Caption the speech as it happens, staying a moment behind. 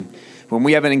when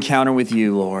we have an encounter with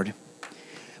you, Lord,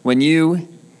 when you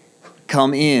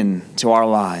come in to our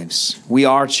lives, we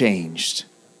are changed.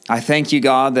 I thank you,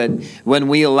 God, that when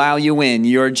we allow you in,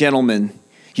 you're a gentleman.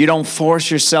 You don't force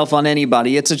yourself on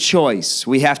anybody. It's a choice.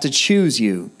 We have to choose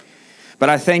you. But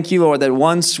I thank you, Lord, that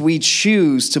once we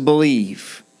choose to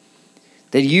believe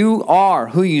that you are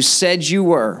who you said you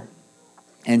were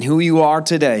and who you are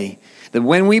today, that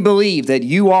when we believe that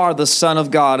you are the Son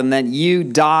of God and that you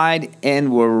died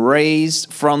and were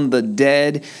raised from the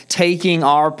dead, taking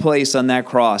our place on that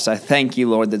cross, I thank you,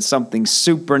 Lord, that something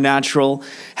supernatural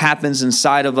happens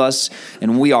inside of us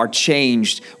and we are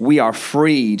changed, we are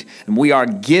freed, and we are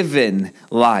given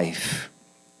life.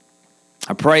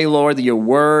 I pray, Lord, that your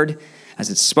word, as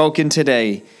it's spoken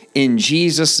today, in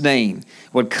Jesus' name,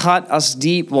 would cut us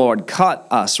deep, Lord, cut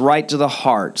us right to the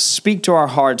heart. Speak to our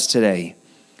hearts today.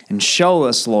 And show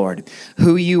us, Lord,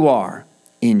 who you are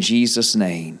in Jesus'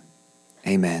 name.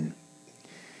 Amen.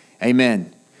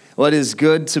 Amen. Well, it is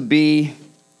good to be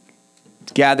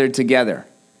gathered together.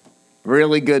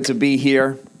 Really good to be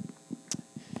here.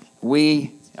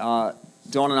 We, Dawn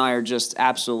and I are just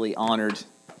absolutely honored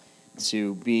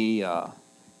to be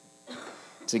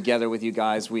together with you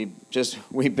guys. We've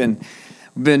been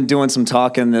doing some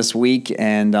talking this week,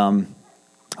 and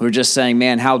we're just saying,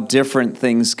 man, how different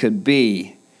things could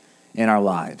be in our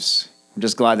lives. I'm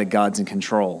just glad that God's in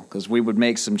control, because we would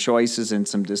make some choices and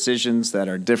some decisions that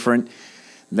are different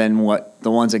than what the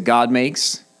ones that God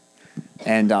makes.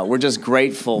 And we're just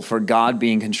grateful for God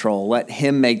being in control. Let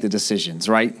him make the decisions,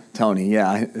 right, Tony?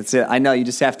 Yeah, that's it. I know you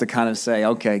just have to kind of say,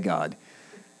 okay, God,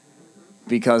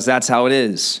 because that's how it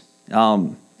is.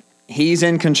 He's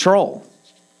in control.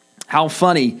 How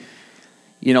funny,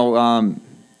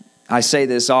 I say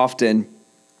this often.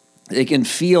 It can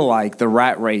feel like the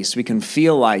rat race. We can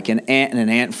feel like an ant in an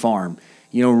ant farm,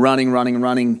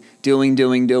 running, doing,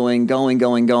 going,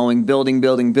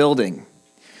 building.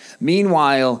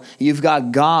 Meanwhile, you've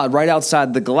got God right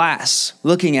outside the glass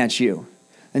looking at you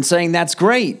and saying, that's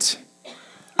great.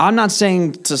 I'm not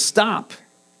saying to stop.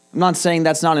 I'm not saying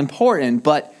that's not important,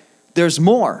 but there's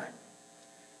more.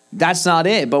 That's not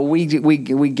it. But we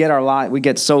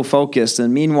get so focused,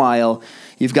 and meanwhile,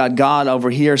 you've got God over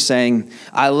here saying,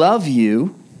 I love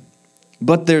you,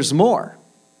 but there's more.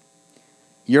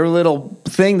 Your little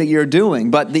thing that you're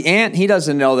doing. But the ant, he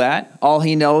doesn't know that. All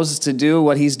he knows is to do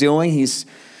what he's doing. He's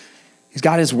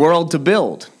got his world to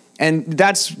build. And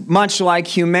that's much like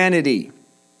humanity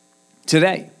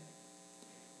today.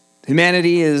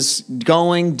 Humanity is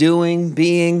going, doing,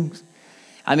 being.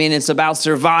 I mean, it's about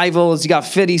survival. You got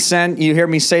 50 Cent. You hear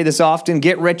me say this often.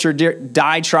 Get rich or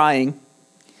die trying.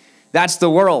 That's the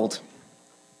world.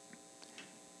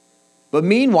 But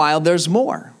meanwhile, there's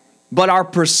more. But our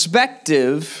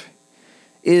perspective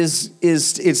is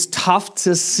it's tough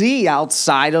to see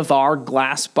outside of our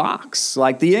glass box,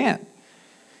 like the ant.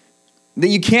 That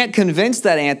you can't convince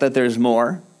that ant that there's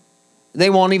more. They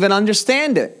won't even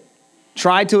understand it.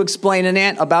 Try to explain an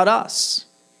ant about us.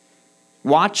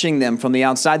 Watching them from the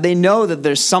outside, they know that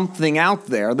there's something out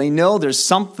there. They know there's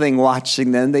something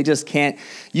watching them. They just can't.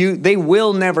 They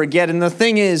will never get. And the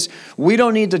thing is, we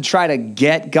don't need to try to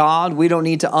get God. We don't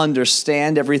need to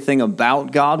understand everything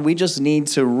about God. We just need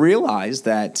to realize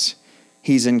that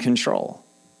he's in control.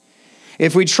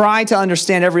 If we try to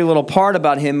understand every little part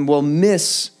about him, we'll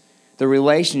miss the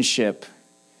relationship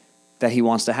that he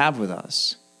wants to have with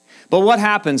us. But what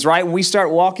happens, right, when we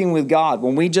start walking with God,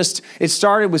 it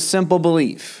started with simple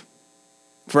belief.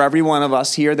 For every one of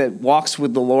us here that walks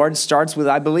with the Lord, starts with,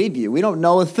 I believe you. We don't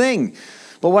know a thing.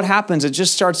 But what happens, it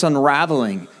just starts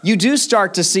unraveling. You do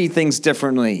start to see things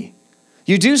differently.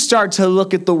 You do start to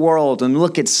look at the world and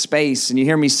look at space. And you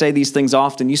hear me say these things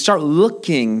often. You start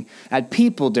looking at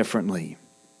people differently.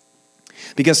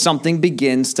 Because something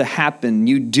begins to happen.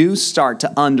 You do start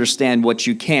to understand what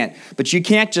you can't. But you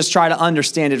can't just try to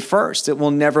understand it first. It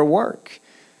will never work.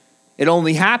 It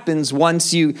only happens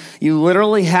once you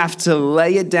literally have to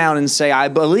lay it down and say, I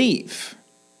believe.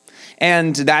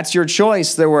 And that's your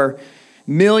choice. There were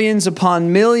millions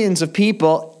upon millions of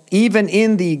people, even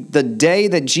in the day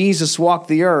that Jesus walked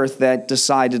the earth, that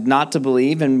decided not to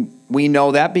believe. And we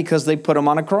know that because they put him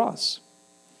on a cross.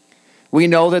 We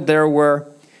know that there were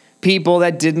people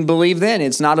that didn't believe then.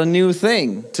 It's not a new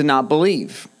thing to not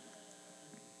believe.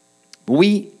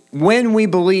 When we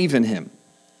believe in him,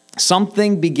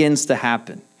 something begins to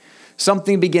happen.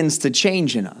 Something begins to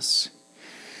change in us.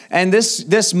 And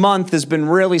this month has been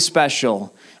really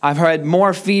special. I've had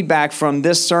more feedback from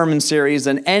this sermon series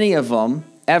than any of them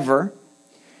ever.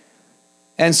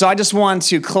 And so I just want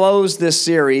to close this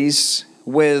series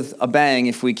with a bang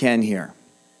if we can here.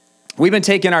 We've been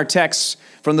taking our texts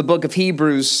from the book of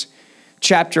Hebrews,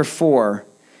 chapter 4,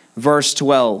 verse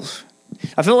 12.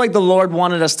 I feel like the Lord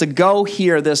wanted us to go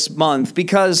here this month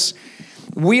because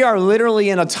we are literally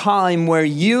in a time where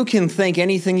you can think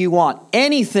anything you want.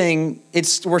 Anything,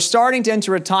 we're starting to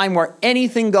enter a time where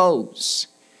anything goes.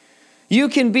 You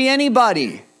can be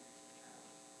anybody.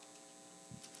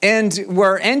 And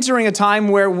we're entering a time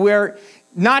where we're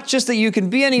not just that you can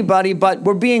be anybody, but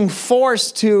we're being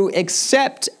forced to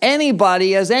accept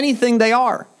anybody as anything they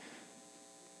are.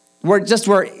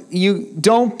 You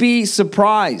don't be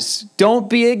surprised. Don't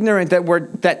be ignorant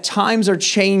that times are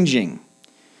changing.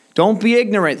 Don't be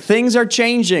ignorant. Things are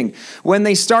changing. When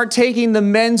they start taking the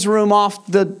men's room off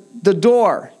the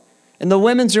door and the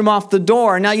women's room off the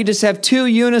door, now you just have two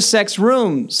unisex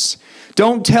rooms.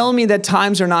 Don't tell me that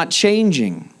times are not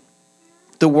changing.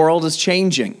 The world is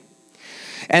changing.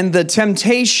 And the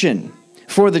temptation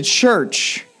for the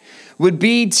church would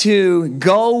be to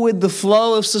go with the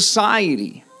flow of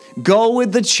society, go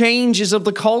with the changes of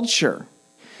the culture,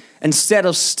 instead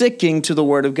of sticking to the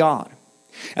Word of God.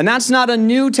 And that's not a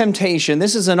new temptation.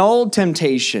 This is an old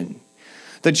temptation.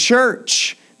 The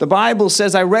church, the Bible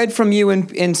says, I read from you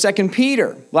in 2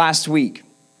 Peter last week,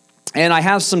 and I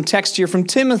have some text here from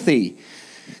Timothy,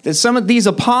 that some of these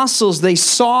apostles, they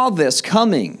saw this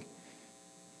coming.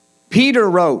 Peter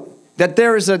wrote that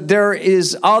there's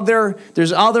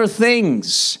other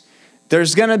things.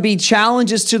 There's going to be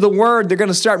challenges to the word. They're going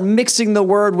to start mixing the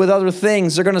word with other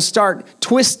things. They're going to start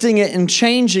twisting it and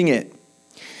changing it.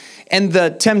 And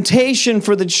the temptation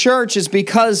for the church is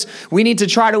because we need to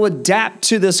try to adapt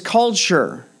to this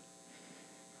culture.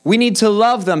 We need to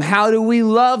love them. How do we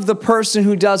love the person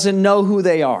who doesn't know who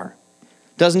they are?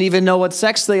 Doesn't even know what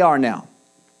sex they are now?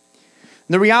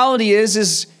 And the reality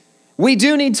is we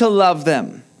do need to love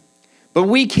them, but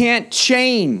we can't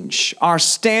change our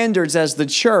standards as the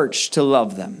church to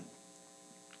love them.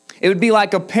 It would be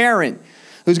like a parent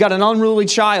who's got an unruly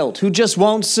child who just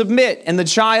won't submit, and the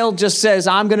child just says,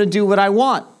 I'm going to do what I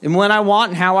want, and when I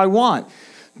want, and how I want.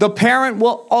 The parent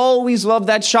will always love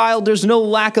that child. There's no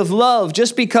lack of love.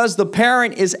 Just because the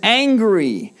parent is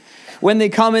angry when they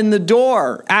come in the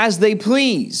door as they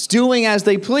please, doing as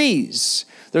they please,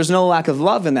 there's no lack of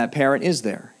love in that parent, is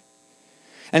there?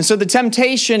 And so the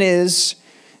temptation is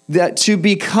that to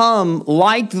become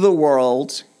like the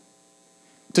world,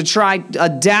 to try to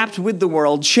adapt with the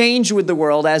world, change with the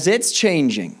world as it's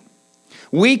changing.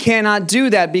 We cannot do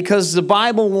that because the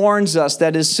Bible warns us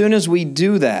that as soon as we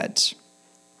do that,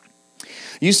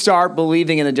 you start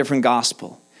believing in a different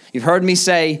gospel. You've heard me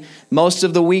say most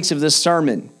of the weeks of this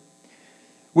sermon,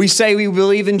 we say we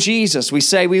believe in Jesus. We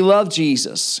say we love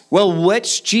Jesus. Well,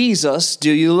 which Jesus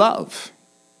do you love?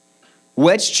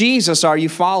 Which Jesus are you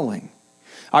following?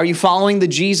 Are you following the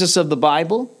Jesus of the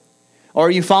Bible? Or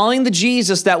are you following the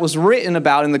Jesus that was written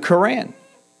about in the Quran?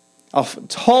 A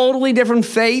totally different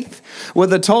faith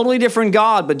with a totally different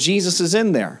God, but Jesus is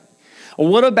in there.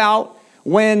 What about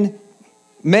when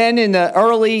men in the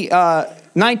early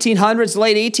 1900s,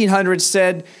 late 1800s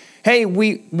said, hey,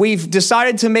 we've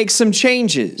decided to make some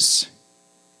changes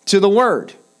to the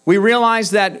word. We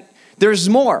realize that there's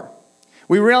more.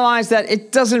 We realize that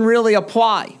it doesn't really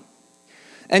apply.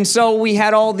 And so we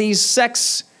had all these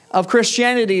sects of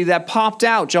Christianity that popped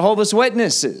out, Jehovah's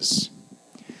Witnesses,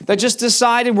 that just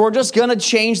decided we're just going to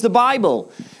change the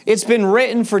Bible. It's been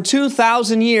written for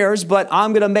 2,000 years, but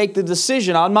I'm going to make the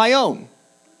decision on my own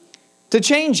to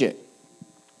change it.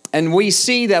 And we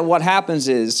see that what happens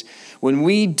is when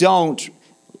we don't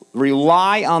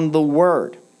rely on the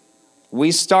Word,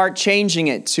 we start changing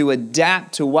it to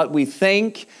adapt to what we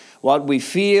think, what we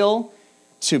feel,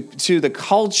 to the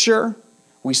culture.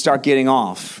 We start getting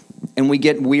off and we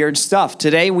get weird stuff.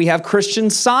 Today we have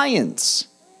Christian Science.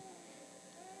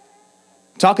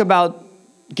 Talk about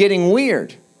getting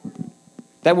weird.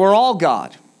 That we're all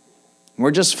God.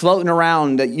 We're just floating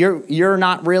around, that you're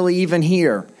not really even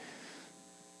here.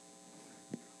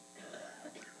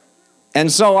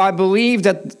 And so I believe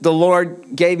that the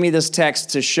Lord gave me this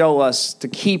text to show us, to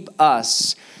keep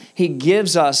us. He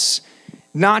gives us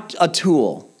not a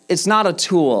tool. It's not a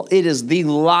tool. It is the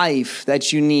life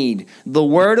that you need. The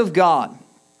Word of God.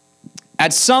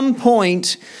 At some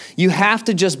point, you have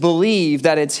to just believe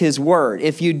that it's His Word.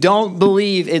 If you don't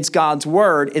believe it's God's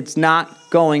Word, it's not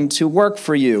going to work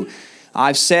for you.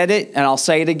 I've said it, and I'll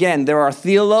say it again. There are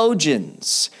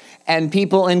theologians and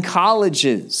people in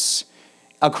colleges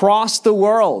across the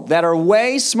world that are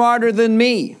way smarter than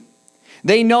me.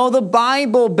 They know the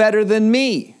Bible better than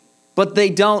me, but they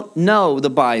don't know the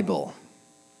Bible.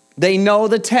 They know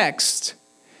the text,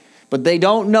 but they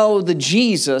don't know the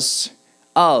Jesus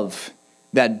of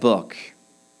that book.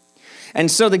 And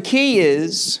so the key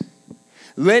is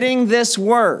letting this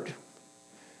word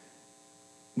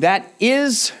that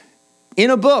is in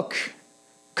a book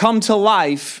come to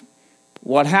life.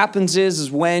 What happens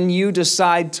is when you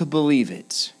decide to believe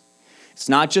it. It's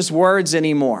not just words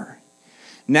anymore.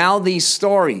 Now these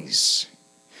stories,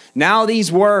 now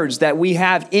these words that we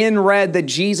have in red that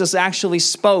Jesus actually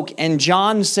spoke. And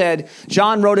John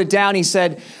wrote it down. He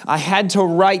said, I had to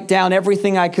write down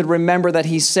everything I could remember that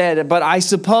he said. But I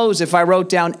suppose if I wrote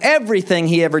down everything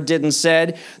he ever did and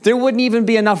said, there wouldn't even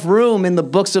be enough room in the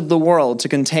books of the world to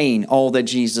contain all that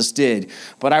Jesus did.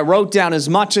 But I wrote down as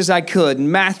much as I could.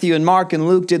 And Matthew and Mark and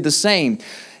Luke did the same.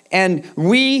 And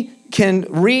we can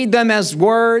read them as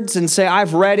words and say,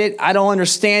 I've read it, I don't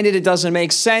understand it, it doesn't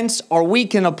make sense, or we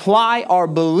can apply our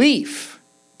belief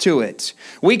to it.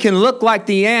 We can look like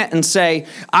the ant and say,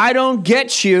 I don't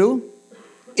get you,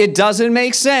 it doesn't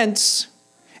make sense,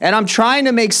 and I'm trying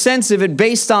to make sense of it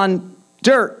based on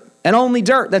dirt, and only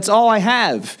dirt, that's all I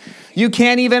have. You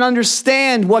can't even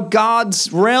understand what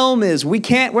God's realm is.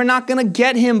 We're not going to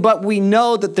get him, but we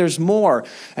know that there's more.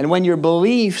 And when your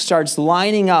belief starts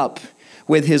lining up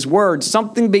with his word,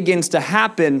 something begins to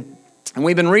happen. And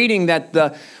we've been reading that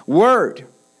the word,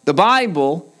 the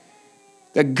Bible,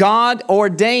 that God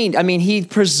ordained, he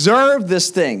preserved this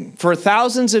thing for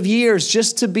thousands of years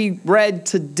just to be read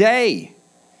today.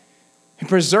 He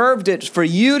preserved it for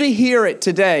you to hear it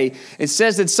today. It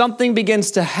says that something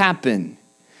begins to happen.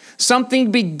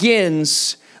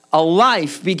 A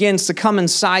life begins to come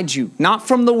inside you, not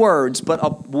from the words,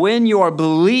 but when your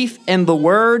belief and the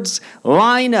words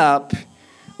line up,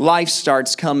 life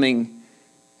starts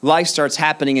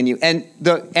happening in you.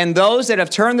 And those that have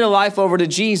turned their life over to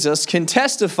Jesus can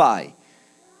testify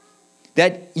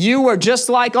that you were just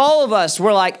like all of us.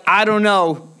 We're like, I don't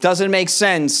know, doesn't make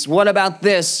sense. What about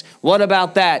this? What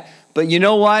about that? But you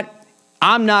know what?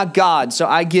 I'm not God, so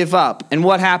I give up. And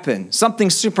what happened? Something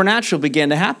supernatural began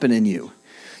to happen in you.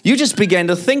 You just began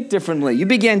to think differently. You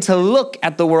began to look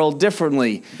at the world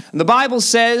differently. And the Bible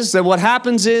says that what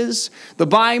happens is, the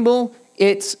Bible,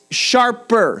 it's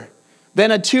sharper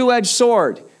than a two-edged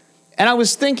sword. And I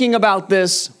was thinking about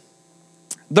this.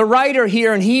 The writer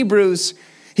here in Hebrews,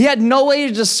 he had no way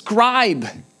to describe.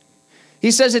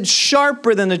 He says it's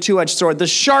sharper than a two-edged sword. The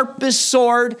sharpest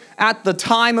sword at the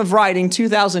time of writing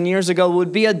 2,000 years ago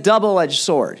would be a double-edged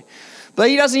sword. But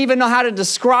he doesn't even know how to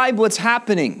describe what's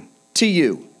happening to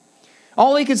you.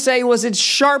 All he could say was it's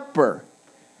sharper.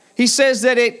 He says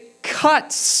that it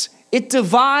cuts. It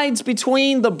divides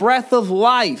between the breath of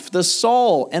life, the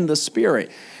soul, and the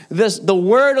spirit. The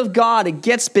word of God, it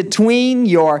gets between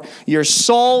your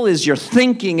soul is your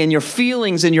thinking and your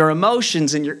feelings and your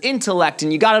emotions and your intellect,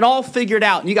 and you got it all figured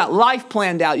out. And you got life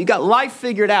planned out. You got life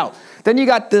figured out. Then you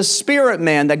got this spirit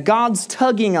man that God's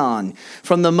tugging on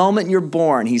from the moment you're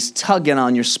born. He's tugging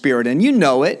on your spirit, and you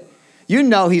know it. You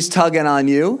know he's tugging on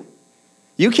you.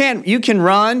 You can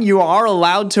run. You are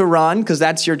allowed to run because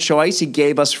that's your choice. He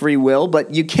gave us free will,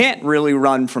 but you can't really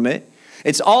run from it.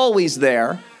 It's always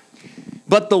there.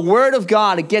 But the word of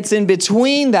God, it gets in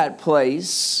between that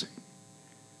place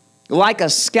like a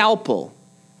scalpel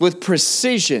with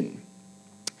precision.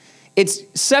 It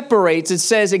separates, it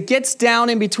says, it gets down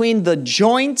in between the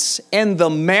joints and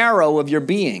the marrow of your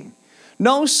being.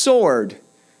 No sword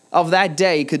of that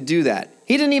day could do that.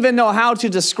 He didn't even know how to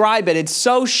describe it. It's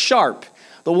so sharp.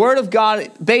 The word of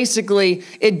God, basically,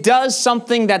 it does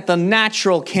something that the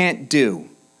natural can't do.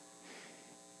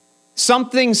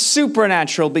 Something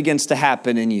supernatural begins to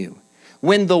happen in you.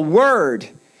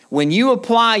 When you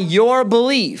apply your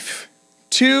belief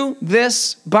to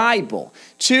this Bible,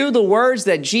 to the words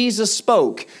that Jesus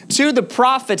spoke, to the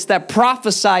prophets that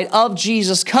prophesied of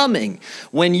Jesus coming,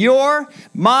 when your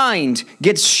mind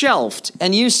gets shelved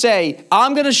and you say,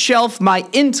 I'm going to shelf my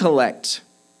intellect,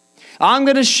 I'm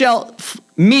going to shelf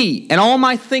me and all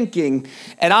my thinking,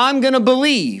 and I'm going to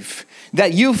believe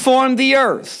that you formed the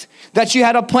earth, that you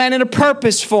had a plan and a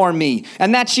purpose for me,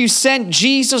 and that you sent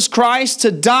Jesus Christ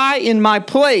to die in my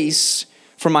place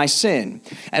for my sin.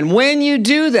 And when you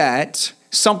do that,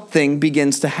 something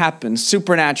begins to happen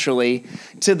supernaturally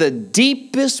to the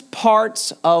deepest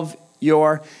parts of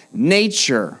your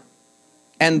nature.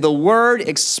 And the word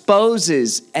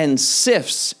exposes and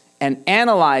sifts and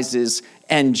analyzes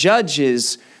and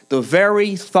judges the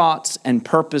very thoughts and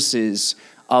purposes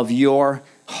of your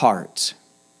heart.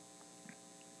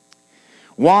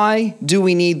 Why do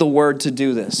we need the word to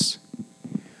do this?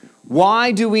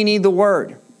 Why do we need the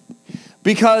word?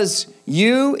 Because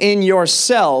you in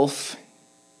yourself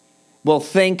will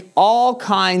think all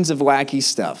kinds of wacky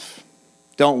stuff,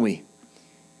 don't we?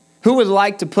 Who would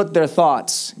like to put their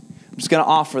thoughts just going to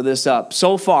offer this up.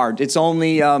 So far, it's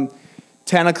only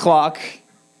 10 o'clock,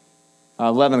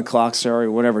 11 o'clock, sorry,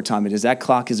 whatever time it is. That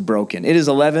clock is broken. It is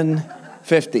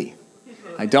 11:50.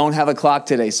 I don't have a clock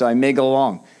today, so I may go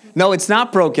long. No, it's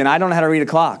not broken. I don't know how to read a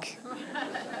clock.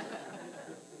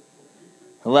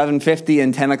 11:50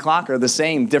 and 10 o'clock are the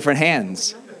same, different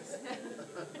hands.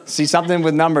 See, something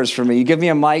with numbers for me. You give me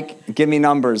a mic, give me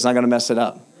numbers, I'm going to mess it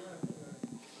up.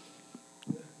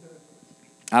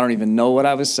 I don't even know what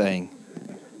I was saying.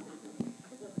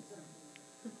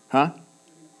 Huh?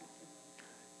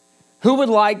 Who would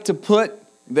like to put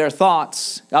their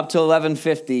thoughts up to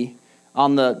 11:50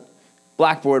 on the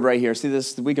blackboard right here? See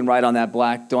this? We can write on that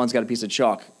black. Dawn's got a piece of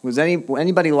chalk. Would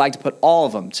anybody like to put all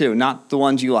of them too, not the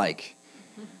ones you like?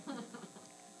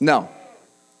 No.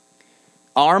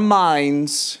 Our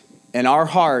minds and our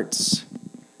hearts,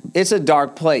 it's a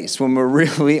dark place when we're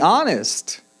really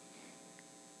honest.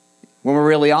 When we're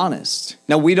really honest.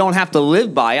 Now, we don't have to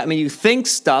live by it. I mean, you think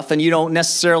stuff and you don't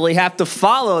necessarily have to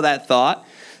follow that thought.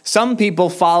 Some people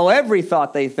follow every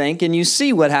thought they think, and you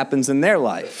see what happens in their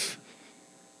life.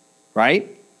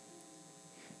 Right?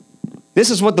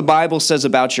 This is what the Bible says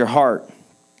about your heart.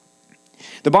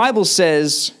 The Bible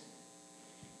says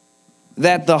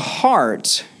that the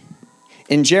heart,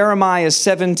 in Jeremiah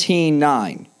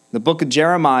 17:9, the book of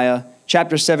Jeremiah,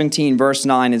 chapter 17, verse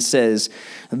 9, it says,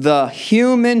 "The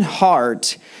human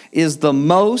heart is the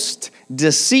most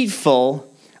deceitful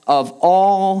of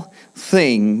all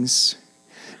things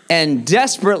and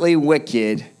desperately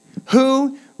wicked.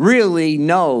 Who really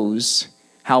knows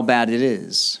how bad it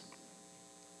is?"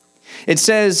 It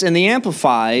says in the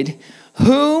Amplified,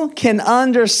 "Who can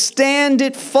understand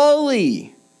it fully?"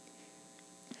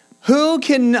 Who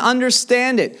can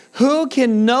understand it? Who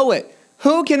can know it?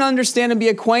 Who can understand and be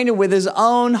acquainted with his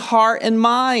own heart and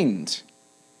mind?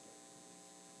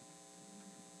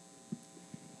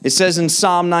 It says in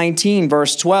Psalm 19,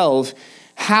 verse 12,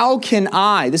 "How can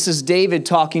I," this is David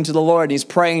talking to the Lord, and he's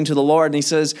praying to the Lord, and he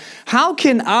says, "How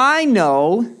can I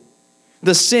know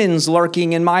the sins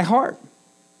lurking in my heart?"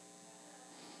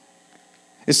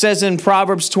 It says in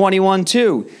Proverbs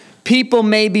 21:2, "People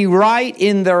may be right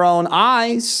in their own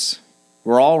eyes."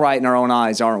 We're all right in our own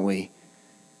eyes, aren't we?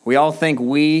 We all think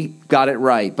we got it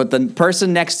right, but the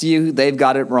person next to you, they've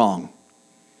got it wrong.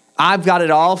 I've got it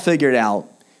all figured out,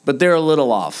 but they're a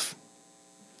little off.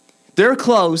 They're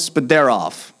close, but they're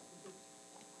off.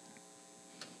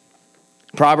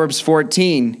 Proverbs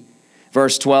 14,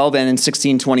 verse 12, and in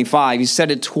 16:25, he said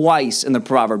it twice in the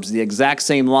Proverbs, the exact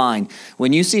same line.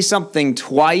 When you see something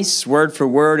twice, word for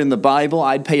word in the Bible,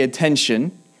 I'd pay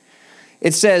attention.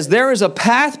 It says, "There is a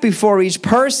path before each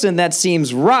person that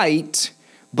seems right,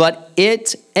 but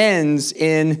it ends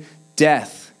in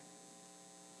death."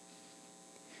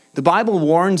 The Bible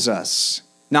warns us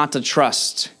not to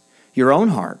trust your own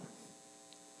heart.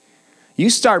 You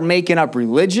start making up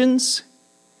religions,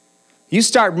 you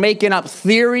start making up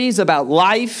theories about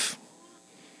life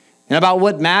and about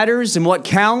what matters and what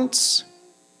counts.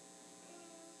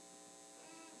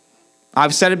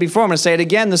 I've said it before, I'm going to say it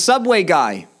again, the Subway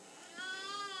guy.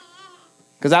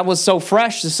 Because that was so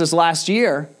fresh this last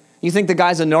year. You think the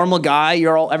guy's a normal guy,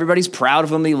 everybody's proud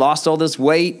of him, he lost all this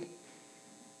weight.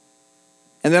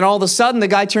 And then all of a sudden, the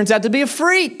guy turns out to be a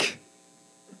freak.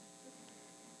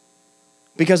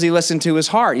 Because he listened to his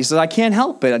heart. He says, "I can't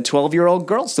help it. A 12-year-old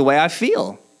girl, it's the way I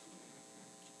feel.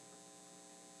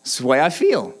 It's the way I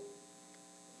feel."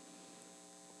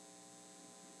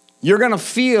 You're going to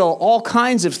feel all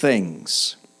kinds of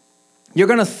things. You're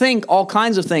going to think all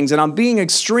kinds of things. And I'm being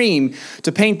extreme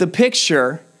to paint the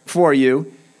picture for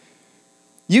you.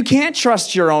 You can't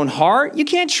trust your own heart. You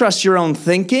can't trust your own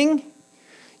thinking.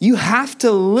 You have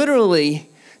to literally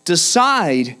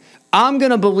decide, I'm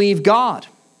going to believe God.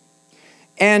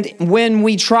 And when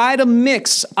we try to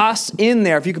mix us in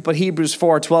there, if you could put Hebrews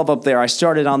 4:12 up there, I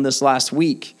started on this last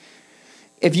week.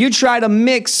 If you try to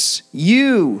mix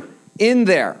you in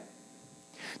there,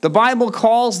 the Bible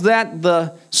calls that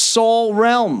the soul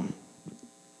realm.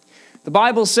 The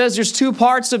Bible says there's two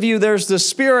parts of you. There's the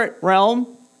spirit realm.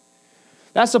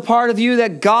 That's a part of you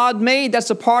that God made.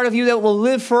 That's a part of you that will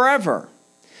live forever.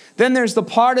 Then there's the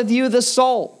part of you, the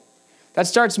soul, that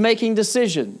starts making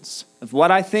decisions of what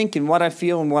I think and what I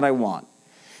feel and what I want.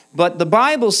 But the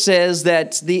Bible says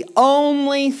that the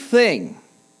only thing,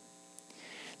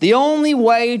 the only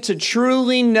way to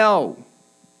truly know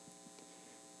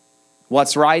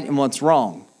what's right and what's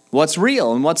wrong, what's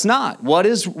real and what's not, what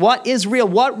is real,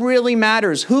 what really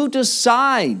matters, who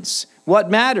decides what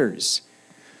matters.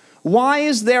 Why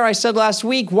is there, I said last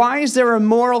week, why is there a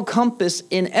moral compass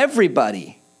in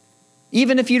everybody?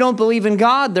 Even if you don't believe in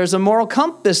God, there's a moral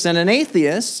compass in an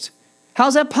atheist.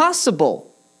 How's that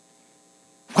possible?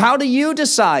 How do you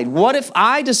decide? What if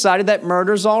I decided that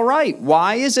murder's all right?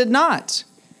 Why is it not?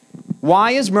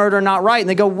 Why is murder not right? And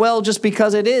they go, well, just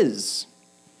because it is.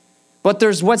 But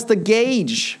what's the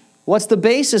gauge? What's the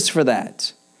basis for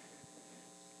that?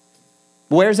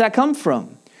 Where's that come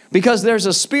from? Because there's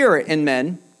a spirit in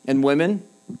men and women.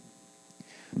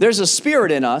 There's a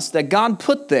spirit in us that God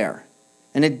put there,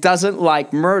 and it doesn't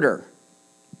like murder.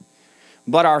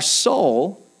 But our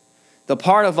soul, the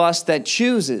part of us that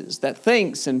chooses, that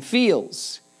thinks and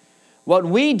feels, what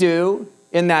we do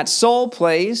in that soul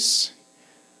place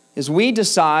is we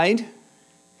decide,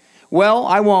 well,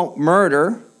 I won't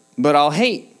murder, but I'll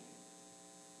hate.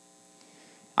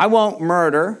 I won't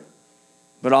murder,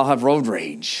 but I'll have road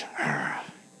rage.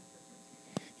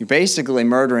 You're basically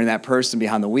murdering that person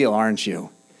behind the wheel, aren't you?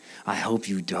 I hope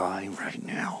you die right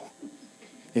now.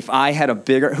 If I had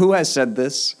who has said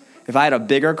this? If I had a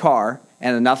bigger car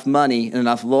and enough money and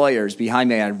enough lawyers behind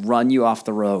me, I'd run you off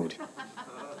the road.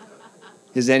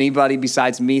 Has anybody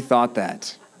besides me thought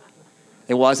that?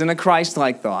 It wasn't a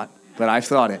Christ-like thought, but I've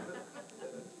thought it.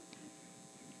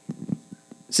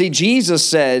 See, Jesus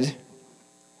said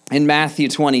in Matthew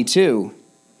 22,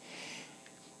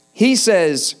 he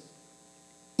says,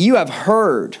 you have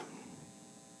heard,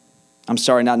 Matthew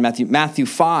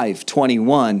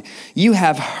 5:21, you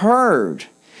have heard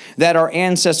that our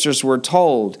ancestors were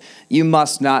told, you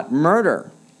must not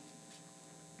murder.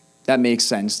 That makes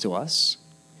sense to us.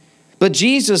 But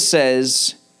Jesus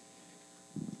says,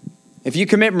 if you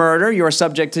commit murder, you are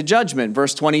subject to judgment.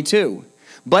 Verse 22.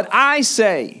 But I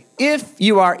say, if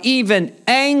you are even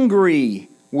angry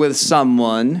with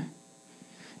someone,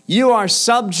 you are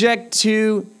subject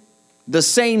to the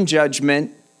same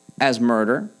judgment as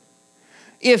murder.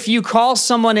 If you call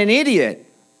someone an idiot,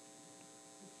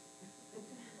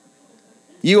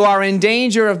 you are in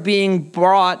danger of being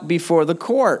brought before the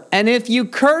court. And if you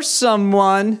curse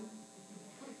someone,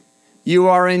 you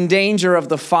are in danger of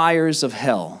the fires of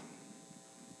hell.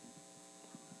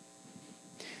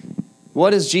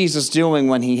 What is Jesus doing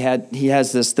when he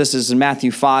has this? This is in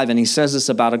Matthew 5, and he says this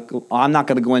about, I'm not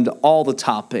going to go into all the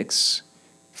topics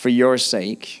for your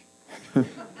sake.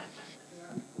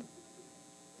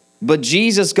 But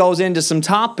Jesus goes into some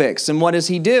topics, and what does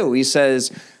he do? He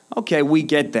says, okay, we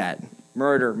get that.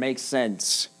 Murder makes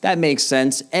sense. That makes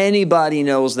sense. Anybody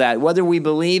knows that. Whether we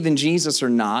believe in Jesus or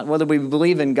not, whether we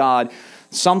believe in God,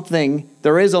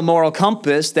 there is a moral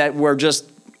compass that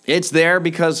it's there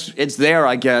because it's there,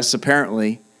 I guess,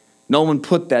 apparently. No one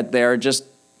put that there,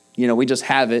 we just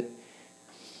have it.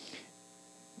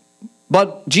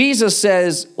 But Jesus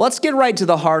says, let's get right to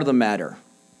the heart of the matter.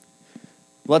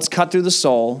 Let's cut through the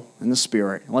soul and the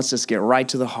spirit. Let's just get right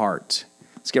to the heart.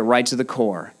 Let's get right to the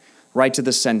core, right to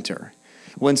the center.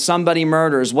 When somebody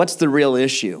murders, what's the real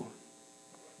issue?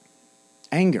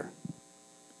 Anger.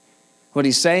 What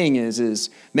he's saying is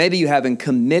maybe you haven't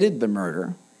committed the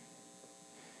murder,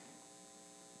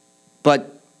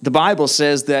 but the Bible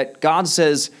says that God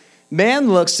says,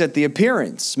 man looks at the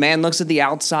appearance. Man looks at the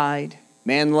outside.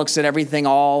 Man looks at everything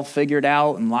all figured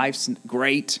out and life's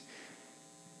great.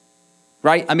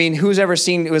 Right? I mean, who's ever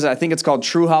seen, I think it's called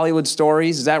True Hollywood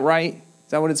Stories. Is that right? Is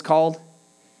that what it's called?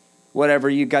 Whatever,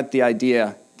 you got the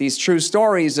idea. These true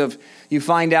stories of, you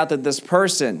find out that this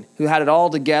person who had it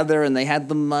all together and they had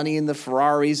the money and the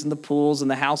Ferraris and the pools and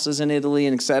the houses in Italy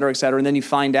and et cetera, and then you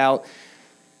find out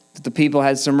that the people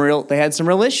had some real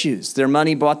issues. Their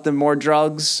money bought them more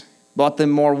drugs, bought them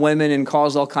more women, and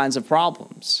caused all kinds of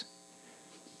problems.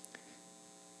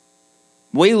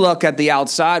 We look at the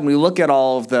outside and we look at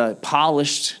all of the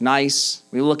polished, nice.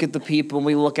 We look at the people and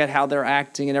we look at how they're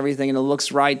acting and everything, and it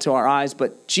looks right to our eyes.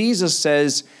 But Jesus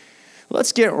says,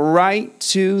 let's get right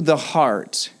to the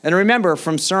heart. And remember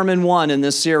from Sermon 1 in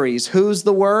this series, who's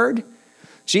the Word?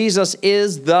 Jesus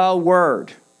is the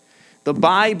Word. The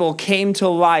Bible came to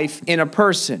life in a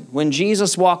person. When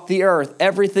Jesus walked the earth,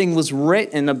 everything was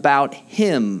written about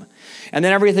him. And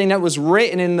then everything that was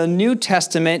written in the New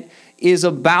Testament is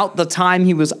about the time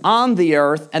he was on the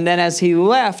earth. And then as he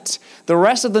left, the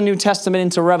rest of the New Testament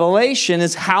into Revelation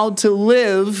is how to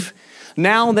live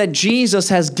now that Jesus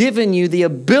has given you the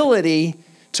ability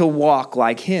to walk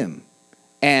like him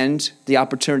and the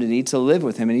opportunity to live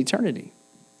with him in eternity.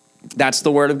 That's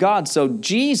the Word of God. So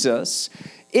Jesus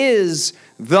is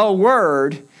the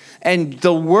Word, and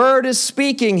the Word is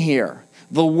speaking here.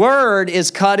 The Word is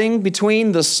cutting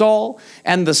between the soul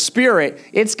and the spirit.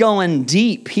 It's going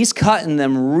deep. He's cutting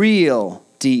them real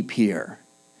deep here.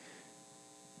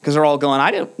 Because they're all going,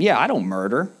 I don't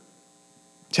murder.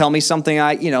 Tell me something that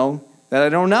I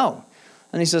don't know.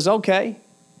 And he says, okay.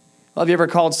 Well, have you ever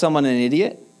called someone an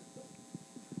idiot?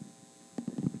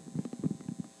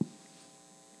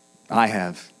 I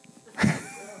have.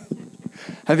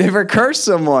 Have you ever cursed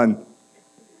someone?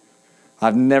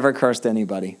 I've never cursed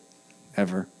anybody,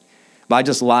 ever. But I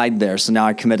just lied there, so now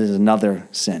I committed another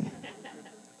sin.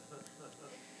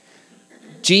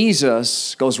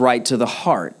 Jesus goes right to the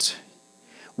heart.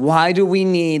 Why do we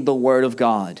need the Word of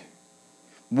God?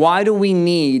 Why do we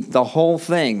need the whole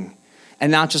thing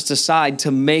and not just decide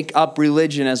to make up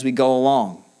religion as we go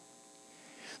along?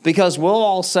 Because we'll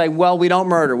all say, well, we don't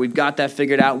murder. We've got that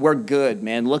figured out. We're good,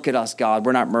 man. Look at us, God.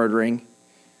 We're not murdering.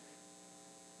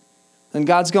 And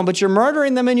God's going, but you're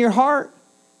murdering them in your heart.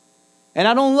 And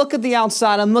I don't look at the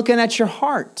outside. I'm looking at your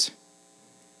heart.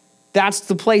 That's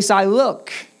the place I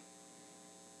look.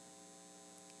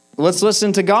 Let's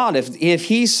listen to God. If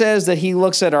he says that he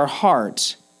looks at our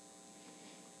heart,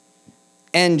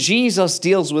 and Jesus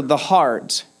deals with the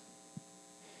heart,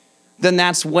 then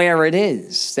that's where it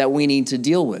is that we need to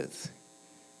deal with.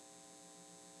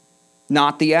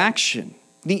 Not the action.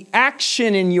 The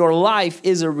action in your life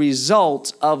is a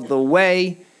result of the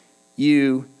way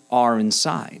you are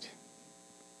inside.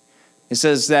 It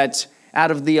says that out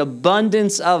of the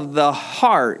abundance of the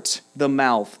heart, the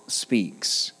mouth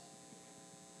speaks.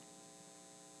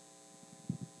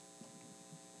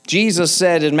 Jesus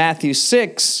said in Matthew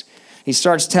 6, he's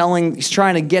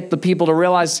trying to get the people to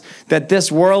realize that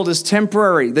this world is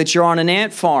temporary, that you're on an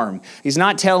ant farm. He's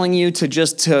not telling you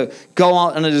to go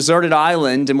out on a deserted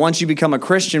island and once you become a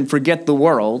Christian, forget the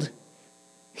world.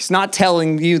 He's not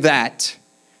telling you that.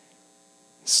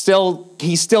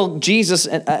 Jesus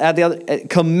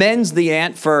commends the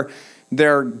ant for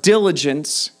their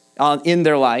diligence in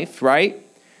their life, right?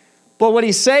 But what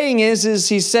he's saying is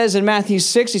he says in Matthew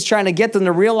 6, he's trying to get them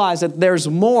to realize that there's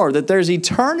more, that there's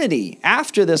eternity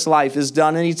after this life is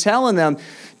done. And he's telling them,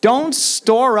 don't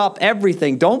store up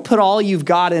everything. Don't put all you've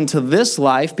got into this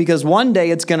life because one day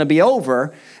it's going to be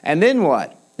over. And then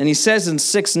what? And he says in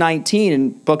 6:19 in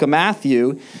book of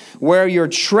Matthew, where your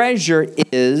treasure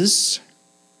is,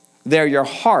 there your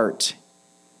heart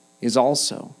is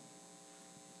also.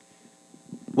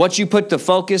 What you put the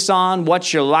focus on,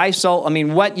 what's your life,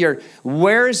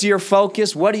 where's your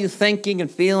focus? What are you thinking and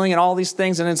feeling and all these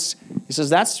things? And he says,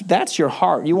 that's your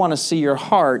heart. You want to see your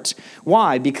heart.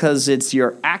 Why? Because it's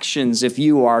your actions. If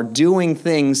you are doing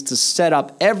things to set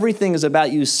up, everything is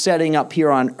about you setting up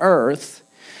here on earth,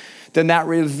 then that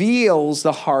reveals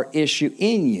the heart issue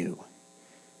in you.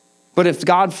 But if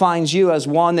God finds you as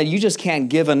one that you just can't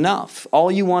give enough, all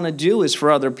you want to do is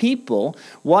for other people,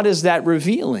 what is that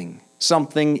revealing?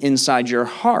 Something inside your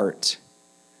heart.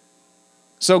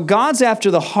 So God's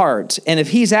after the heart, and if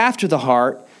he's after the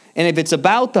heart, and if it's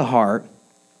about the heart,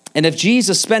 and if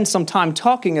Jesus spends some time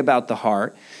talking about the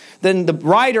heart, then the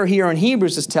writer here in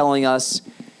Hebrews is telling us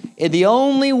the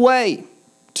only way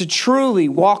to truly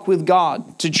walk with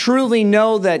God, to truly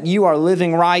know that you are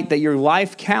living right, that your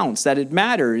life counts, that it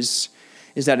matters,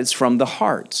 is that it's from the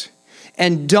heart.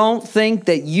 And don't think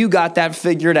that you got that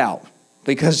figured out,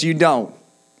 because you don't.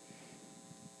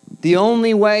 The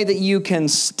only way that you can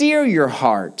steer your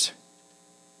heart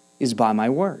is by my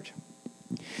word.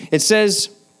 It says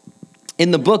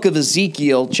in the book of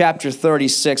Ezekiel, chapter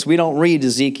 36, we don't read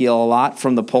Ezekiel a lot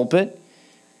from the pulpit,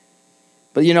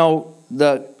 but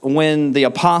when the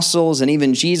apostles and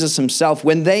even Jesus himself,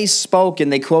 when they spoke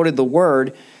and they quoted the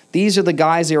word, these are the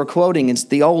guys they were quoting. It's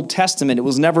the Old Testament. It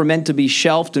was never meant to be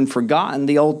shelved and forgotten.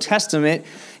 The Old Testament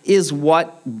is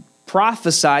what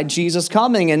prophesied Jesus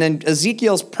coming. And then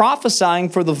Ezekiel's prophesying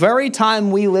for the very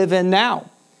time we live in now.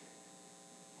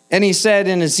 And he said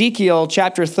in Ezekiel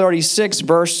chapter 36,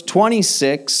 verse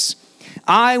 26,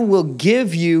 I will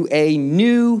give you a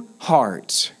new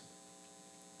heart,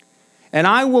 and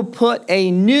I will put a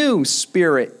new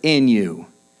spirit in you.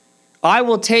 I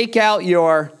will take out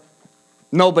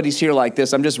nobody's here like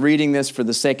this. I'm just reading this for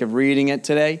the sake of reading it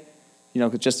today,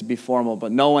 just to be formal,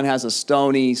 but no one has a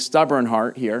stony, stubborn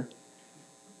heart here.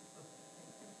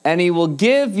 And he will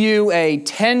give you a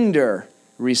tender,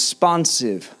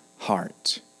 responsive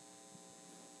heart.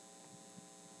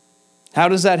 How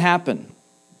does that happen?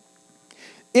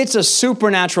 It's a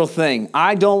supernatural thing.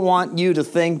 I don't want you to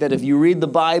think that if you read the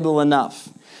Bible enough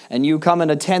and you come and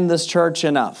attend this church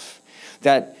enough,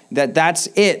 that's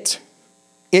it.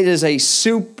 It is a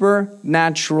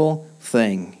supernatural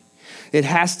thing. It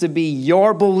has to be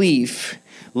your belief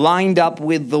lined up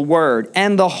with the word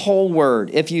and the whole word.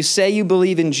 If you say you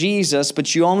believe in Jesus,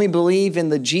 but you only believe in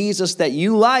the Jesus that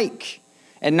you like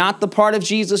and not the part of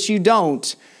Jesus you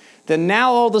don't, then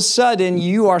now all of a sudden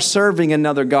you are serving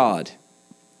another God.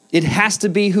 It has to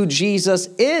be who Jesus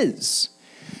is.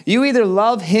 You either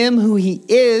love him who he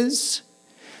is,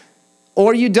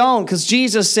 or you don't, because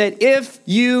Jesus said, if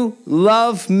you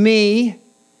love me,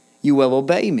 you will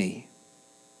obey me.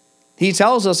 He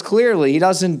tells us clearly. He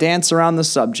doesn't dance around the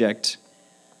subject.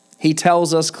 He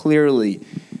tells us clearly.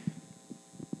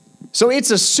 So it's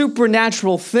a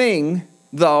supernatural thing,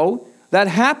 though, that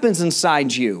happens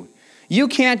inside you. You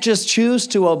can't just choose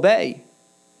to obey.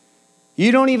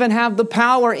 You don't even have the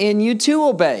power in you to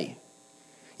obey.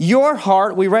 Your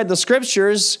heart, we read the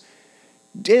scriptures,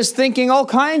 is thinking all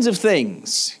kinds of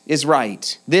things is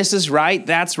right. This is right,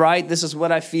 that's right, this is what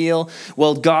I feel.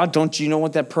 Well, God, don't you know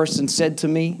what that person said to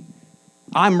me?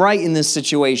 I'm right in this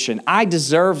situation. I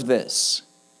deserve this.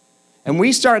 And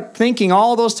we start thinking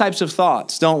all those types of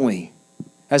thoughts, don't we,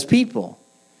 as people?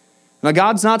 Now,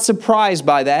 God's not surprised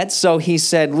by that, so he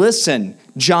said, listen,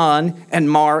 John and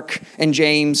Mark and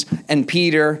James and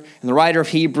Peter and the writer of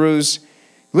Hebrews,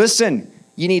 listen,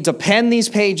 you need to pen these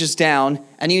pages down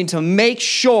and you need to make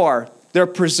sure they're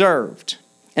preserved.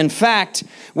 In fact,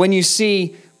 when you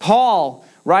see Paul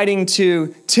writing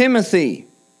to Timothy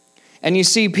and you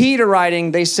see Peter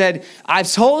writing, they said,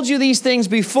 I've told you these things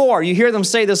before. You hear them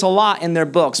say this a lot in their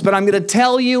books, but I'm going to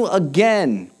tell you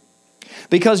again.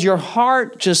 Because your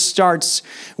heart just starts,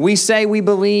 we say we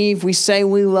believe, we say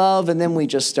we love, and then we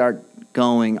just start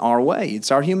going our way.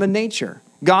 It's our human nature.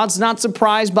 God's not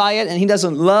surprised by it, and he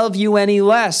doesn't love you any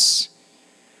less.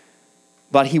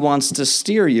 But he wants to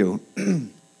steer you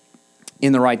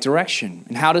in the right direction.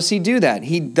 And how does he do that?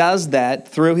 He does that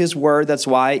through his word. That's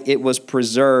why it was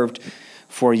preserved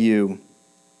for you.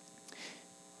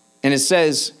 And it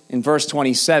says in verse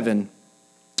 27,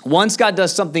 once God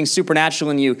does something supernatural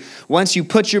in you, once you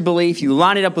put your belief, you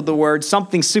line it up with the word,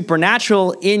 something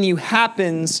supernatural in you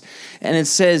happens, and it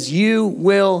says, you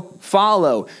will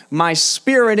follow my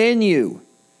spirit in you.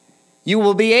 You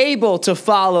will be able to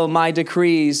follow my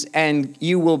decrees, and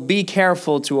you will be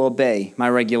careful to obey my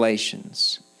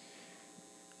regulations.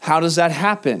 How does that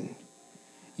happen?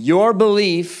 Your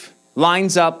belief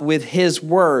lines up with his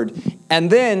word, and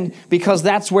then, because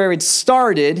that's where it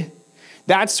started,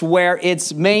 that's where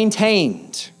it's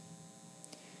maintained.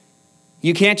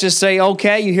 You can't just say,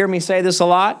 okay, you hear me say this a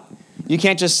lot. You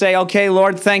can't just say, okay,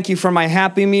 Lord, thank you for my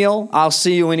happy meal. I'll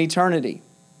see you in eternity.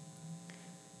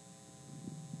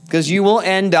 Because you will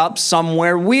end up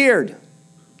somewhere weird.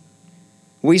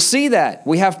 We see that.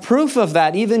 We have proof of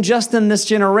that, even just in this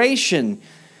generation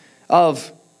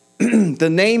of the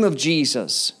name of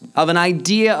Jesus, of an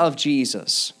idea of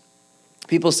Jesus.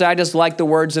 People say, I just like the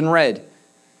words in red.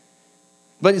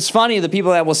 But it's funny, the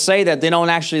people that will say that, they don't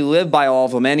actually live by all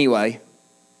of them anyway.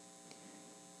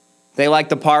 They like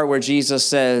the part where Jesus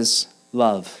says,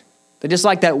 love. They just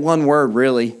like that one word,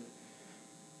 really,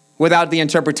 without the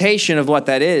interpretation of what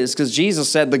that is, because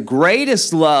Jesus said the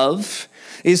greatest love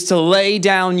is to lay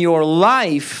down your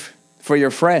life for your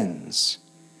friends.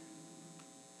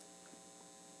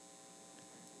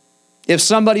 If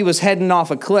somebody was heading off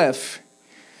a cliff,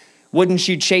 wouldn't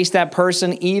you chase that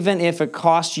person even if it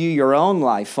cost you your own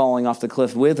life falling off the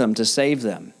cliff with them to save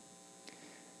them?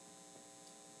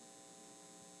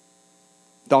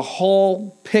 The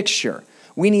whole picture.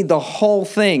 We need the whole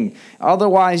thing.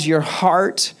 Otherwise, your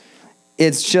heart,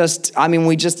 it's just,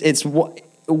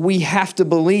 we have to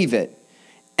believe it.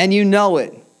 And you know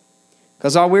it.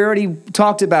 Because we already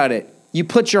talked about it. You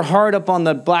put your heart up on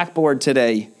the blackboard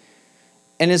today.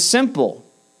 And it's simple.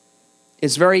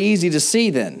 It's very easy to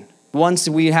see then. Once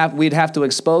we'd have to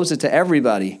expose it to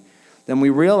everybody, then we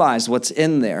realize what's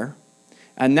in there.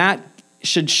 And that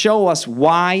should show us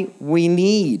why we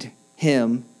need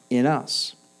him in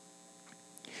us.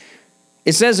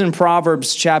 It says in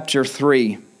Proverbs chapter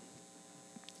 3,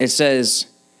 it says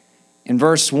in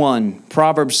verse 1,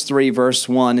 Proverbs 3 verse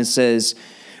 1, it says,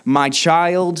 my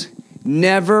child,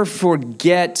 never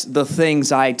forget the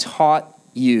things I taught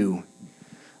you.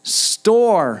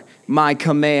 Store my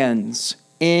commands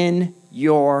in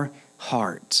your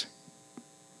heart.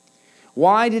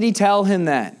 Why did he tell him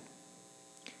that?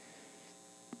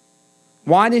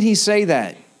 Why did he say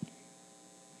that?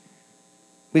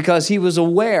 Because he was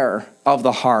aware of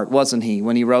the heart, wasn't he,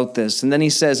 when he wrote this? And then he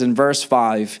says in verse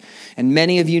 5, and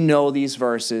many of you know these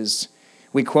verses.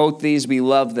 We quote these, we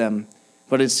love them.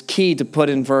 But it's key to put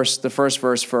in the first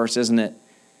verse first, isn't it?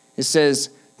 It says,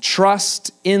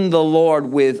 trust in the Lord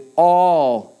with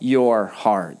all your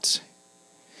heart.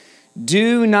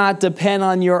 Do not depend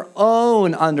on your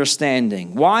own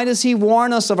understanding. Why does he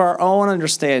warn us of our own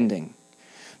understanding?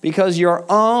 Because your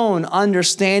own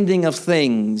understanding of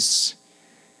things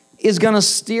is going to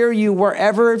steer you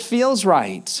wherever it feels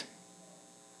right.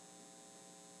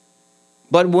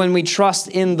 But when we trust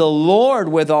in the Lord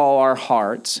with all our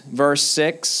heart, verse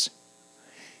 6,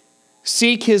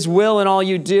 Seek his will in all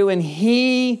you do, and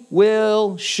he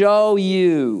will show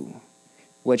you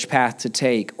which path to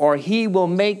take, or he will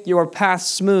make your path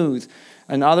smooth.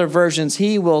 In other versions,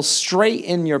 he will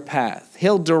straighten your path.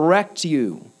 He'll direct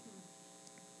you.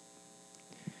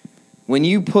 When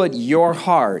you put your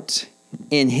heart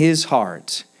in his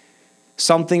heart,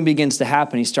 something begins to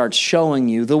happen. He starts showing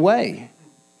you the way.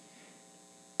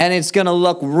 And it's going to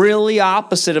look really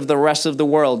opposite of the rest of the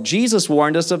world. Jesus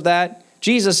warned us of that.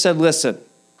 Jesus said, listen,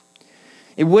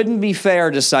 it wouldn't be fair,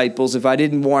 disciples, if I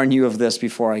didn't warn you of this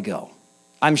before I go.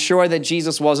 I'm sure that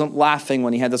Jesus wasn't laughing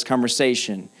when he had this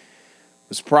conversation. It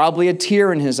was probably a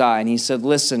tear in his eye, and he said,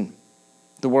 listen,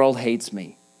 the world hates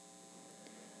me.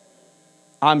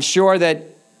 I'm sure that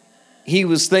he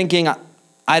was thinking,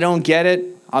 I don't get it.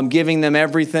 I'm giving them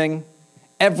everything.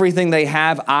 Everything they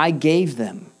have, I gave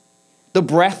them. The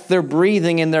breath they're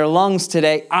breathing in their lungs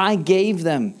today, I gave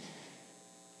them.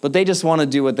 But they just want to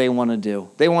do what they want to do.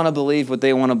 They want to believe what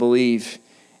they want to believe.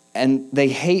 And they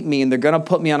hate me, and they're going to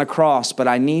put me on a cross. But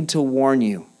I need to warn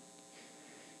you.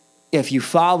 If you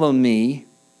follow me,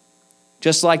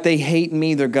 just like they hate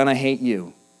me, they're going to hate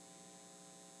you.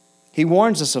 He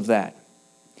warns us of that.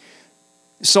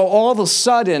 So all of a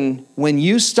sudden, when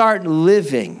you start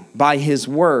living by his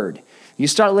word, you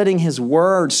start letting his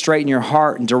word straighten your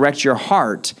heart and direct your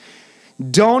heart,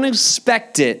 don't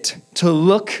expect it to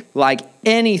look like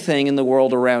anything in the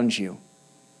world around you.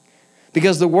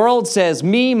 Because the world says,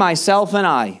 me, myself, and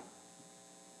I.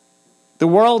 The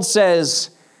world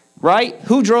says, right?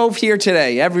 Who drove here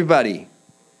today? Everybody.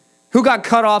 Who got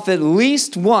cut off at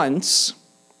least once?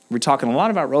 We're talking a lot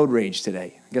about road rage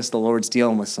today. I guess the Lord's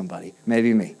dealing with somebody.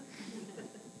 Maybe me.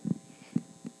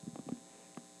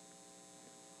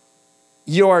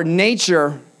 Your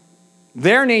nature,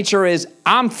 their nature is,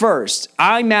 I'm first.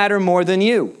 I matter more than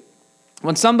you.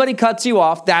 When somebody cuts you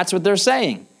off, that's what they're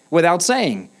saying, without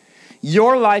saying.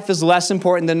 Your life is less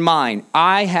important than mine.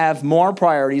 I have more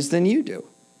priorities than you do.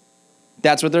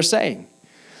 That's what they're saying.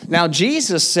 Now,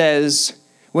 Jesus says,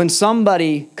 when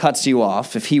somebody cuts you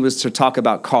off, if he was to talk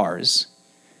about cars,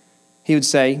 he would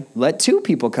say, let two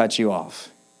people cut you off.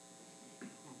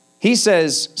 He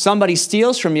says, somebody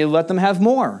steals from you, let them have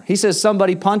more. He says,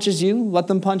 somebody punches you, let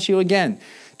them punch you again.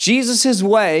 Jesus'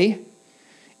 way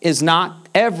is not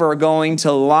ever going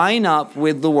to line up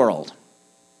with the world.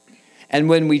 And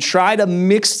when we try to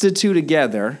mix the two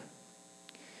together,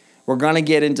 we're going to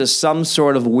get into some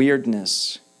sort of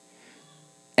weirdness.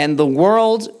 And the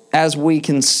world, as we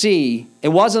can see, it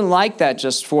wasn't like that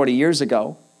just 40 years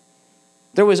ago.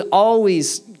 There was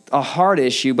always a heart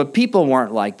issue, but people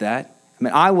weren't like that. I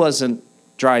mean, I wasn't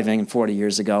driving 40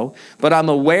 years ago, but I'm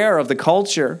aware of the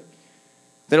culture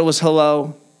that it was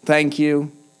hello, thank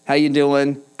you, how you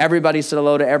doing? Everybody said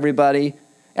hello to everybody.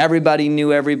 Everybody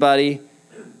knew everybody.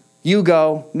 You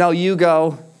go. No, you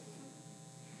go.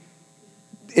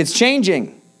 It's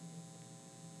changing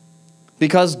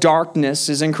because darkness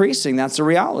is increasing. That's the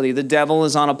reality. The devil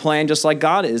is on a plan just like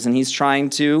God is, and he's trying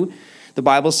to, the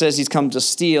Bible says he's come to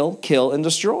steal, kill, and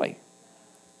destroy.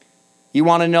 You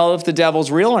want to know if the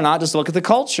devil's real or not, just look at the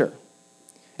culture.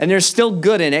 And there's still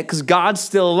good in it because God's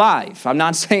still alive. I'm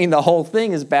not saying the whole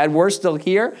thing is bad. We're still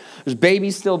here. There's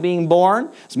babies still being born.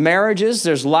 There's marriages.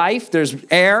 There's life. There's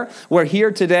air. We're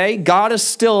here today. God is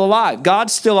still alive.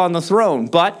 God's still on the throne.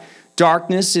 But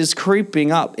darkness is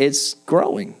creeping up. It's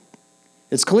growing.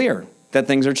 It's clear that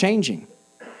things are changing.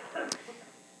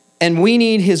 And we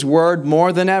need his word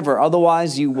more than ever.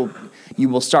 Otherwise, you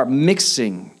will start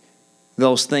mixing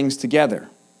those things together.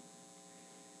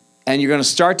 And you're going to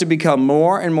start to become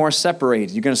more and more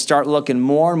separated. You're going to start looking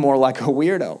more and more like a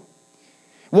weirdo.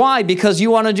 Why? Because you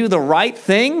want to do the right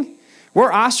thing?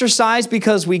 We're ostracized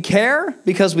because we care,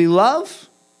 because we love.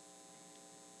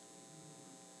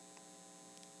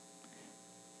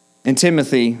 In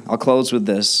Timothy, I'll close with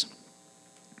this.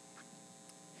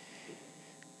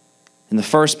 In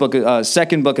the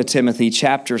second book of Timothy,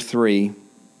 chapter 3,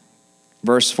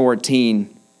 verse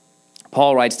 14,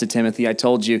 Paul writes to Timothy, I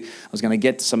told you I was going to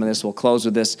get to some of this. We'll close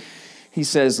with this. He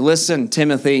says, listen,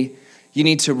 Timothy, you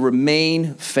need to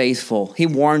remain faithful. He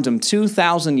warned him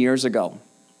 2,000 years ago.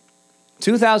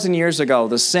 2,000 years ago,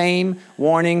 the same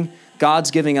warning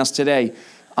God's giving us today.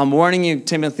 I'm warning you,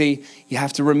 Timothy, you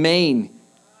have to remain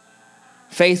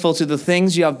faithful to the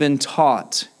things you have been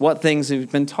taught. What things have you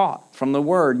been taught from the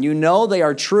word? You know they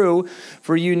are true,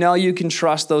 for you know you can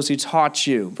trust those who taught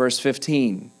you. Verse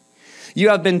 15. You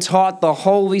have been taught the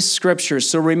Holy Scriptures,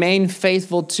 so remain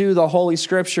faithful to the Holy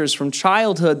Scriptures. From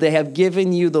childhood, they have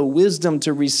given you the wisdom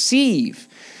to receive.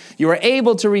 You are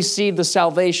able to receive the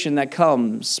salvation that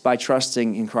comes by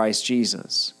trusting in Christ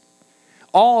Jesus.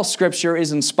 All Scripture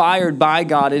is inspired by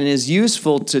God and is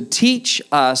useful to teach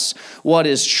us what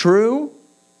is true.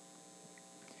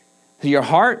 Your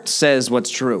heart says what's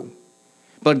true,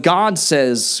 but God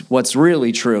says what's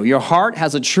really true. Your heart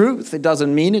has a truth. It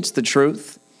doesn't mean it's the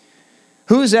truth.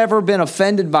 Who's ever been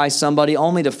offended by somebody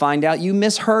only to find out you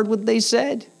misheard what they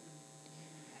said?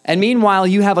 And meanwhile,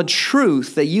 you have a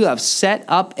truth that you have set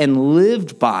up and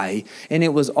lived by, and it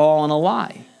was all in a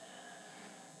lie.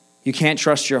 You can't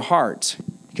trust your heart.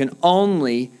 You can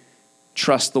only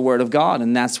trust the Word of God,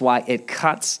 and that's why it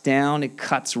cuts down, it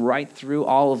cuts right through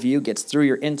all of you, gets through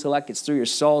your intellect, gets through your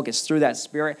soul, gets through that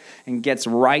spirit, and gets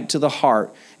right to the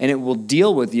heart, and it will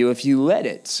deal with you if you let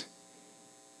it.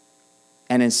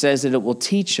 And it says that it will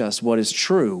teach us what is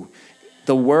true.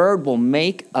 The Word will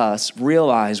make us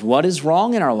realize what is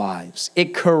wrong in our lives.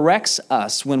 It corrects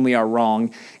us when we are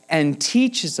wrong and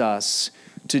teaches us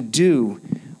to do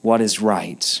what is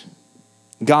right.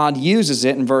 God uses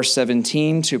it in verse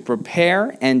 17 to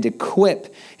prepare and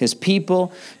equip his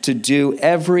people to do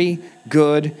every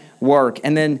good work.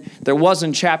 And then there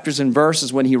wasn't chapters and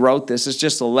verses when he wrote this. It's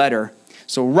just a letter.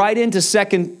 So right into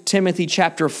 2 Timothy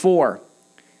chapter 4.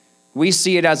 We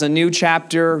see it as a new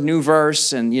chapter, new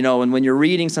verse, and and when you're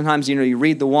reading, sometimes you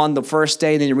read the one the first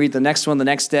day, then you read the next one the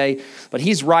next day. But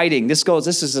he's writing. This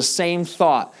is the same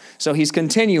thought. So he's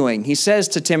continuing. He says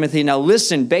to Timothy, now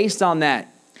listen, based on that,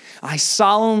 I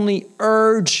solemnly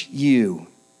urge you.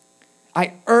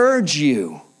 I urge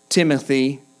you,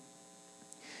 Timothy.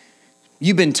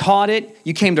 You've been taught it.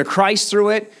 You came to Christ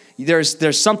through it.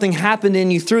 There's something happened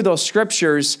in you through those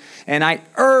scriptures, and I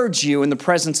urge you in the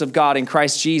presence of God in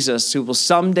Christ Jesus, who will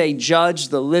someday judge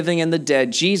the living and the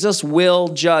dead. Jesus will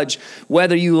judge.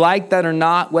 Whether you like that or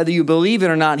not, whether you believe it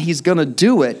or not, he's going to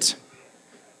do it.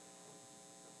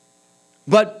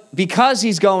 But because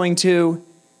he's going to,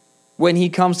 when he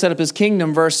comes set up his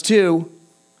kingdom, verse 2,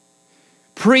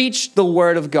 preach the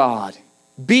word of God.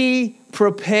 Be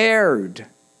prepared.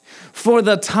 For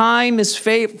the time is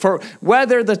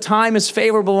whether the time is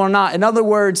favorable or not. In other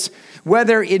words,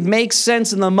 whether it makes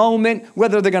sense in the moment,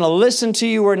 whether they're going to listen to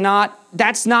you or not,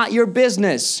 that's not your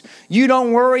business. You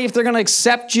don't worry if they're going to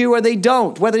accept you or they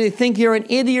don't. Whether they think you're an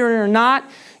idiot or not,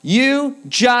 you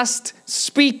just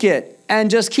speak it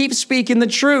and just keep speaking the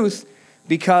truth,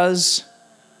 because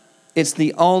it's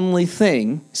the only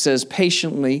thing, it says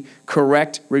patiently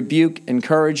correct, rebuke,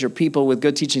 encourage your people with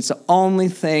good teaching. It's the only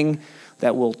thing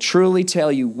that will truly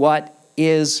tell you what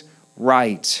is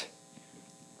right.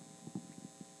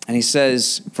 And he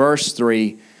says, verse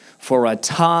 3, for a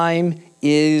time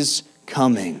is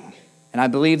coming. And I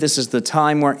believe this is the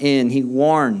time we're in. He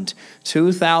warned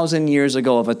 2,000 years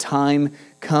ago of a time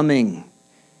coming.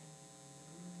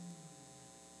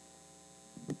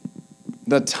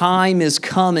 The time is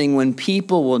coming when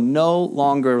people will no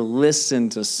longer listen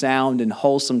to sound and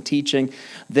wholesome teaching.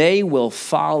 They will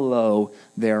follow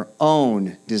their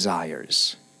own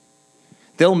desires.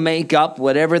 They'll make up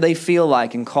whatever they feel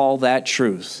like and call that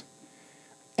truth.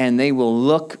 And they will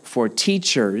look for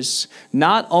teachers.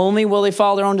 Not only will they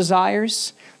follow their own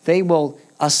desires, they will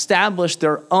establish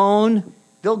their own,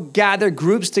 they'll gather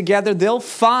groups together. They'll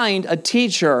find a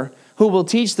teacher who will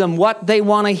teach them what they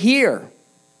want to hear.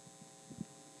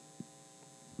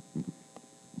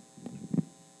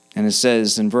 And it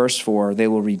says in verse 4, they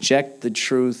will reject the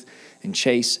truth and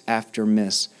chase after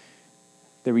myths.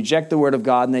 They reject the word of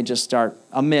God and they just start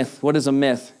a myth. What is a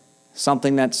myth?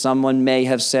 Something that someone may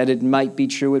have said. It might be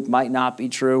true, it might not be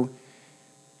true.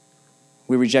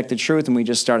 We reject the truth and we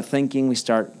just start thinking, we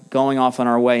start going off on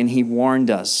our way, and he warned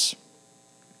us.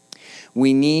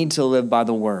 We need to live by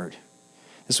the word.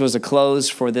 This was a close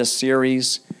for this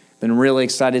series. Been really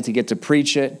excited to get to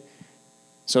preach it.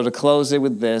 So to close it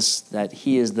with this, that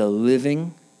he is the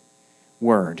living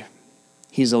word.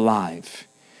 He's alive.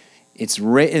 It's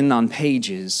written on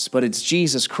pages, but it's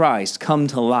Jesus Christ come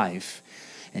to life.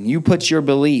 And you put your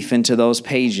belief into those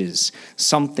pages,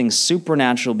 something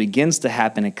supernatural begins to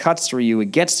happen. It cuts through you,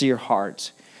 it gets to your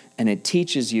heart, and it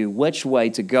teaches you which way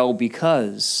to go,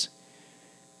 because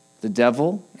the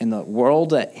devil and the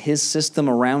world, his system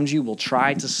around you will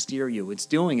try to steer you. It's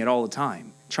doing it all the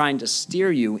time, trying to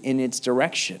steer you in its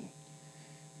direction.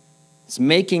 It's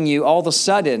making you, all of a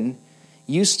sudden,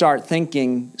 you start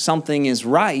thinking something is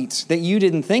right that you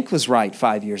didn't think was right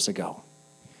 5 years ago.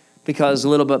 Because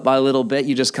little bit by little bit,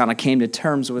 you just kind of came to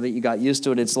terms with it. You got used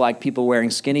to it. It's like people wearing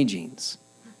skinny jeans.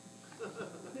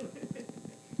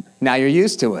 Now you're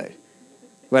used to it.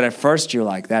 But at first you're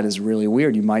like, that is really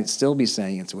weird. You might still be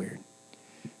saying it's weird.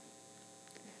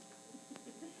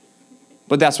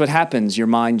 But that's what happens. Your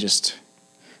mind just...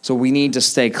 So we need to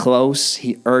stay close.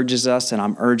 He urges us, and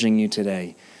I'm urging you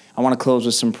today. I want to close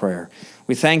with some prayer.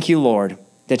 We thank you, Lord,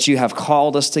 that you have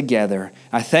called us together.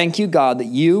 I thank you, God, that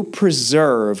you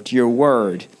preserved your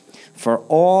word for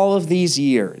all of these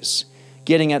years,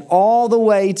 getting it all the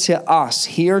way to us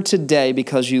here today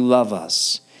because you love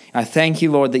us. I thank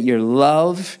you, Lord, that your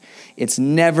love, it's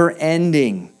never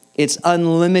ending. It's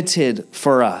unlimited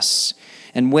for us.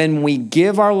 And when we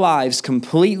give our lives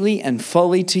completely and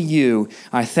fully to you,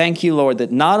 I thank you, Lord,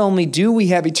 that not only do we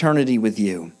have eternity with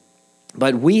you,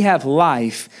 but we have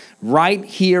life right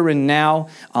here and now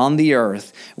on the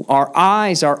earth. Our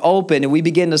eyes are open and we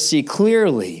begin to see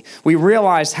clearly. We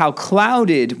realize how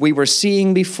clouded we were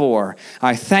seeing before.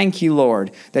 I thank you,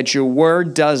 Lord, that your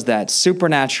word does that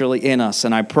supernaturally in us.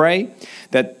 And I pray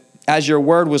that as your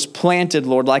word was planted,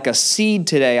 Lord, like a seed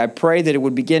today, I pray that it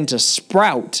would begin to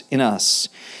sprout in us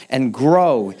and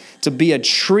grow to be a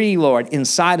tree, Lord,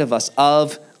 inside of us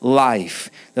of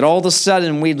life. That all of a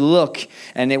sudden we'd look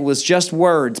and it was just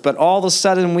words, but all of a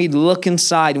sudden we'd look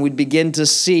inside and we'd begin to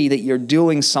see that you're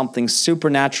doing something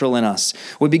supernatural in us.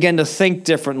 We begin to think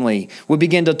differently. We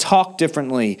begin to talk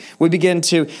differently. We begin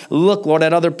to look, Lord,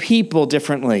 at other people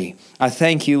differently. I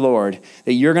thank you, Lord,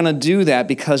 that you're going to do that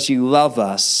because you love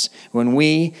us when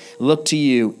we look to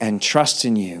you and trust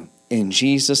in you. In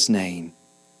Jesus' name,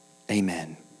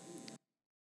 amen.